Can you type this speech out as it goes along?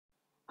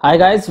Hi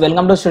guys,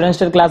 welcome to student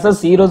study classes.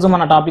 ఈ రోజు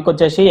మన టాపిక్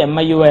వచ్చేసి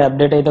MIUI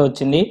అప్డేట్ అయితే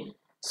వచ్చింది.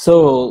 సో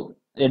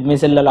రెడ్మీ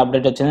సెల్లో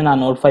అప్డేట్ వచ్చింది, నా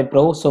నోట్ 5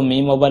 ప్రో. సో మీ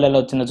మొబైల్లో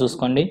వచ్చిందో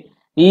చూసుకోండి.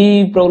 ఈ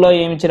ప్రోలో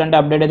ఏమి ఇచ్చారంటే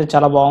అప్డేట్ అయితే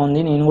చాలా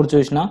బాగుంది, నేను కూడా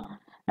చూసిన.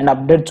 అండ్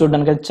అప్డేట్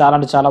చూడడానికి అయితే చాలా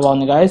అంటే చాలా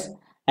బాగుంది గాయస్.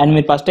 అండ్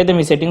మీరు ఫస్ట్ అయితే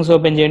మీ సెట్టింగ్స్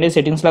ఓపెన్ చేయండి.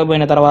 సెట్టింగ్స్లోకి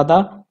పోయిన తర్వాత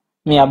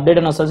మీ అప్డేట్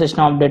అని వస్తుంది,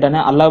 సిస్టమ్ అప్డేట్ అని.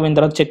 అలా పోయిన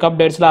తర్వాత చెక్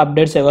అప్డేట్స్లో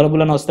అప్డేట్స్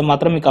అవైలబుల్ అని వస్తే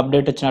మాత్రం మీకు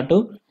అప్డేట్ వచ్చినట్టు.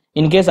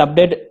 ఇన్ కేస్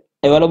అప్డేట్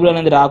అవైలబుల్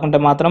అనేది రాకుంటే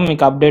మాత్రం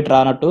మీకు అప్డేట్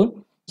రానట్టు.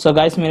 సో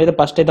గైస్ మీరైతే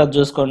ఫస్ట్ అయితే అది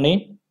చూసుకోండి.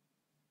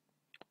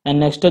 అండ్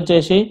నెక్స్ట్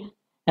వచ్చేసి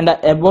అండ్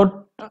అబౌట్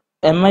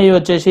MIU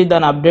వచ్చేసి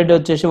దాని అప్డేట్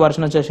వచ్చేసి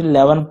వర్షన్ వచ్చేసి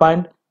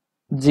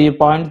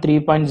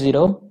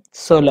 11.0.3.0.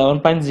 So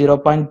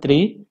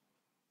 11.0.3.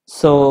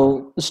 So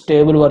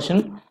stable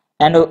version.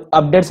 And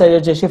update size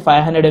వచ్చేసి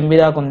 500 MB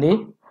దాకా ఉంది.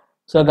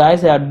 సో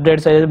గాయస్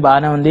అప్డేట్ సైజ్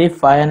బాగానే ఉంది,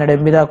 500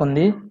 MB దాకా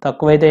ఉంది,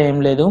 తక్కువైతే ఏం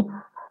లేదు.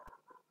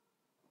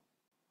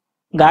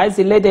 గాయస్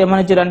ఇల్లు అయితే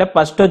ఏమని ఇచ్చారంటే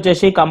ఫస్ట్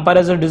వచ్చేసి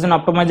comparison design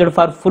optimised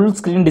for full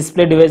screen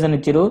display device అని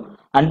ఇచ్చారు.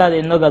 అంటే అది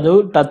ఏందో కాదు,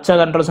 టచ్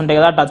కంట్రోల్స్ ఉంటాయి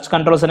కదా, టచ్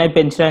కంట్రోల్స్ అనేవి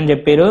పెంచారని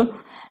చెప్పారు.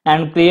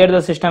 And create the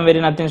system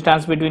very nothing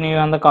stands between you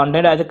and the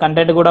content. అయితే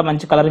కంటెంట్ కూడా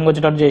మంచి కలరింగ్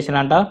వచ్చేటట్టు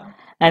చేసినంట.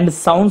 And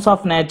sounds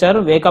of nature,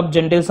 wake up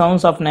gentle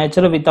sounds of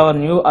nature with our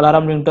new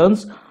alarm ring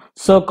tones.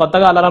 So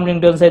కొత్తగా alarm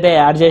ring tones అయితే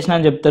add చేసిన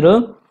అని చెప్తారు.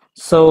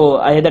 So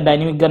అయితే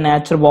డైనమిక్ గా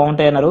నేచర్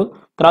బాగుంటాయి అన్నారు.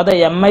 తర్వాత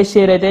MI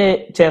షేర్ అయితే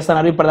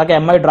చేస్తున్నారు. ఇప్పటిదాకా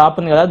MI డ్రాప్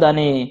ఉంది కదా,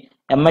 దాని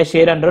MI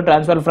షేర్ అంటారు.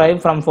 Transfer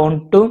from phone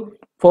to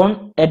phone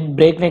at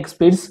break neck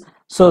speeds.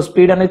 So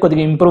speed అనేది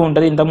కొద్దిగా ఇంప్రూవ్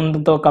ఉంటుంది ఇంత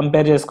ముందుతో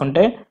కంపేర్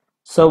చేసుకుంటే.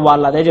 సో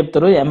వాళ్ళు అదే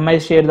చెప్తారు, MI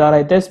షేర్ ద్వారా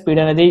అయితే స్పీడ్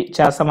అనేది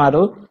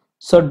చేస్తున్నారు.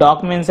 సో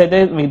డాక్యుమెంట్స్ అయితే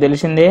మీకు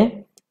తెలిసిందే.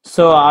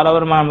 సో ఆల్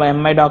ఓవర్ మనం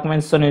MI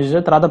డాక్యుమెంట్స్తో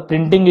చూసి తర్వాత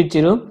ప్రింటింగ్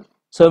ఇచ్చారు.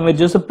 సో మీరు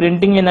చూస్తే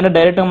ప్రింటింగ్ ఏంటంటే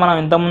డైరెక్ట్గా మనం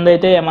ఇంతకుముందు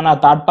అయితే ఏమైనా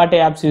థర్డ్ పార్టీ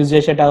యాప్స్ యూజ్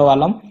చేసేట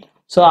వాళ్ళం.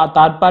 సో ఆ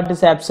థర్డ్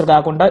పార్టీస్ యాప్స్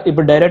కాకుండా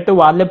ఇప్పుడు డైరెక్ట్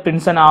వాళ్ళే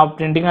ప్రింట్స్ అని ఆ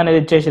ప్రింటింగ్ అనేది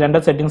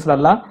ఇచ్చేసారంటే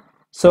సెట్టింగ్స్లల్లో.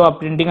 సో ఆ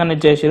ప్రింటింగ్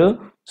అనేది చేసారు.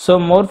 సో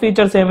మోర్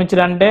ఫీచర్స్ ఏమి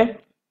ఇచ్చారంటే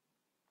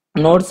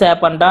నోట్స్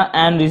యాప్ అంట.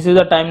 And receive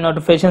the time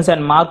notifications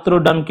and mark through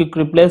done quick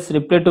reply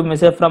to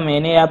message from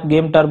any app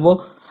game turbo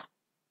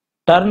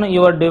turn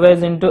your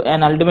device into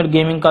an ultimate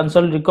gaming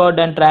console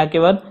record and track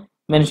your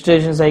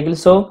menstruation cycle.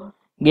 So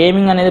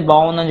gaming అనేది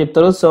బాగుందని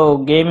చెప్తారు. So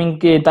gaming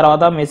కి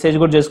తర్వాత message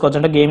కూడా చేసుకోవచ్చు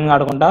అంటే gaming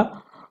ఆడుకుంటా.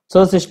 So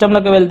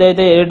సిస్టమ్లోకి వెళ్తే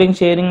అయితే editing,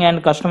 sharing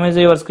and customise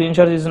your screen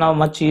shots is now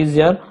much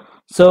easier.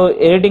 So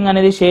editing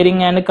అనేది,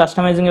 sharing and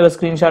customising your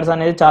screen shots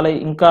అనేది చాలా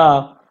ఇంకా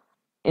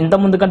ఇంత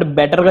ముందు కంటే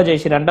బెటర్గా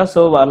చేసిరంట. సో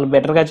వాళ్ళు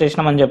బెటర్గా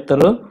చేసినామని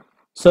చెప్తారు.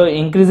 So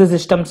increase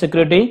system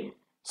security.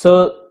 So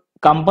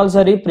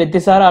compulsory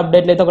ప్రతిసారి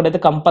అప్డేట్లు అయితే ఒకటైతే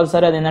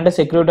కంపల్సరీ అది ఏంటంటే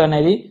సెక్యూరిటీ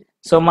అనేది.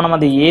 సో మనం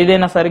అది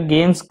ఏదైనా సరే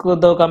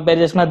గేమ్స్తో కంపేర్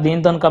చేసుకున్నా,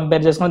 దేంతో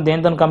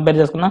కంపేర్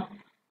చేసుకున్నా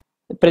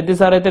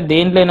ప్రతిసారి అయితే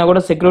దేంట్లో అయినా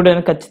కూడా సెక్యూరిటీ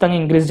అనేది ఖచ్చితంగా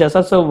ఇంక్రీజ్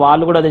చేస్తారు. సో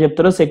వాళ్ళు కూడా అదే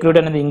చెప్తారు, సెక్యూరిటీ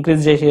అనేది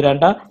ఇంక్రీజ్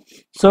చేసిరంట.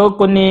 సో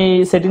కొన్ని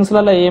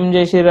సెట్టింగ్స్లలో ఏం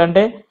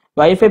చేసిరంటే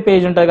వైఫై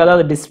పేజ్ ఉంటుంది కదా,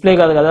 అది డిస్ప్లే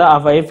కాదు కదా, ఆ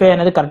వైఫై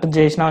అనేది కరెక్ట్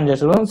చేసినామని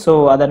చేస్తారు. సో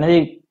అది అనేది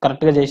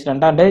కరెక్ట్గా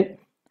చేసిరంట, అంటే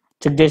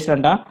చెక్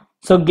చేసిరంట.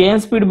 సో గేమ్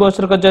స్పీడ్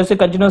బూస్టర్కి వచ్చేసి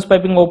continuous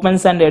piping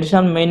opens and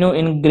additional menu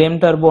in game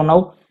turbo now.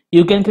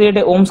 You can create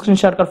a home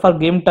screen shot cut for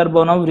game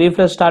turbo now.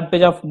 Refresh start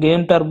page of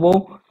game turbo.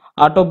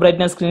 Auto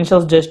brightness,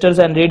 screenshots, gestures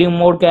and reading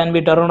mode can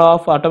be turned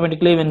off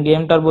automatically when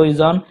Game Turbo is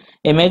on.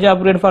 A major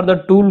upgrade for the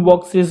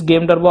toolbox is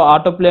Game Turbo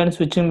autoplay and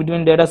switching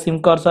between data SIM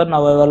cards are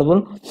now available.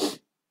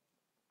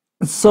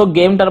 So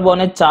game turbo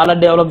అనేది చాలా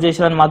develop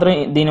చేశారని మాత్రం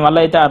దీనివల్ల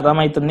అయితే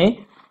అర్థమవుతుంది.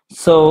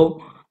 So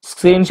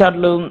screen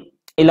షాట్లు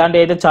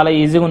ఇలాంటివి అయితే చాలా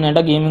ఈజీగా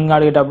ఉన్నాయంట గేమింగ్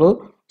ఆడేటప్పుడు.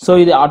 సో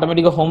ఇది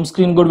ఆటోమేటిక్గా హోమ్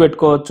స్క్రీన్ కూడా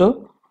పెట్టుకోవచ్చు.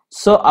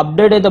 సో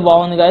అప్డేట్ అయితే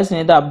బాగుంది గాయస్,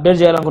 నేనైతే అప్డేట్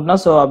చేయాలనుకుంటున్నా.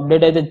 సో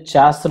అప్డేట్ అయితే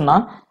చేస్తున్నా.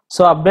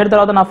 సో అప్డేట్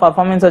తర్వాత నా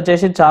పర్ఫార్మెన్స్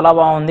వచ్చేసి చాలా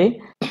బాగుంది.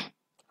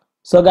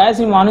 సో గాయస్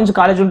ఈ మార్నింగ్ నుంచి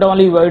కాలేజ్ ఉండటం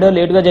వల్ల ఈ వీడియో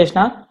లేట్గా చేసిన,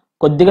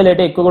 కొద్దిగా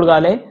లేట్, ఎక్కువ కూడా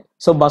కాలే.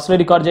 సో బస్సులో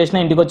రికార్డ్ చేసిన,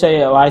 ఇంటికి వచ్చే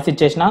వాయిస్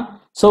ఇచ్చేసిన.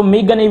 సో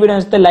మీకు కానీ ఈ వీడియో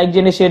వస్తే లైక్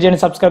చేయండి, షేర్ చేయండి,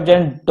 సబ్స్క్రైబ్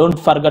చేయండి. Don't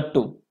forget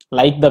to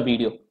like the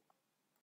video.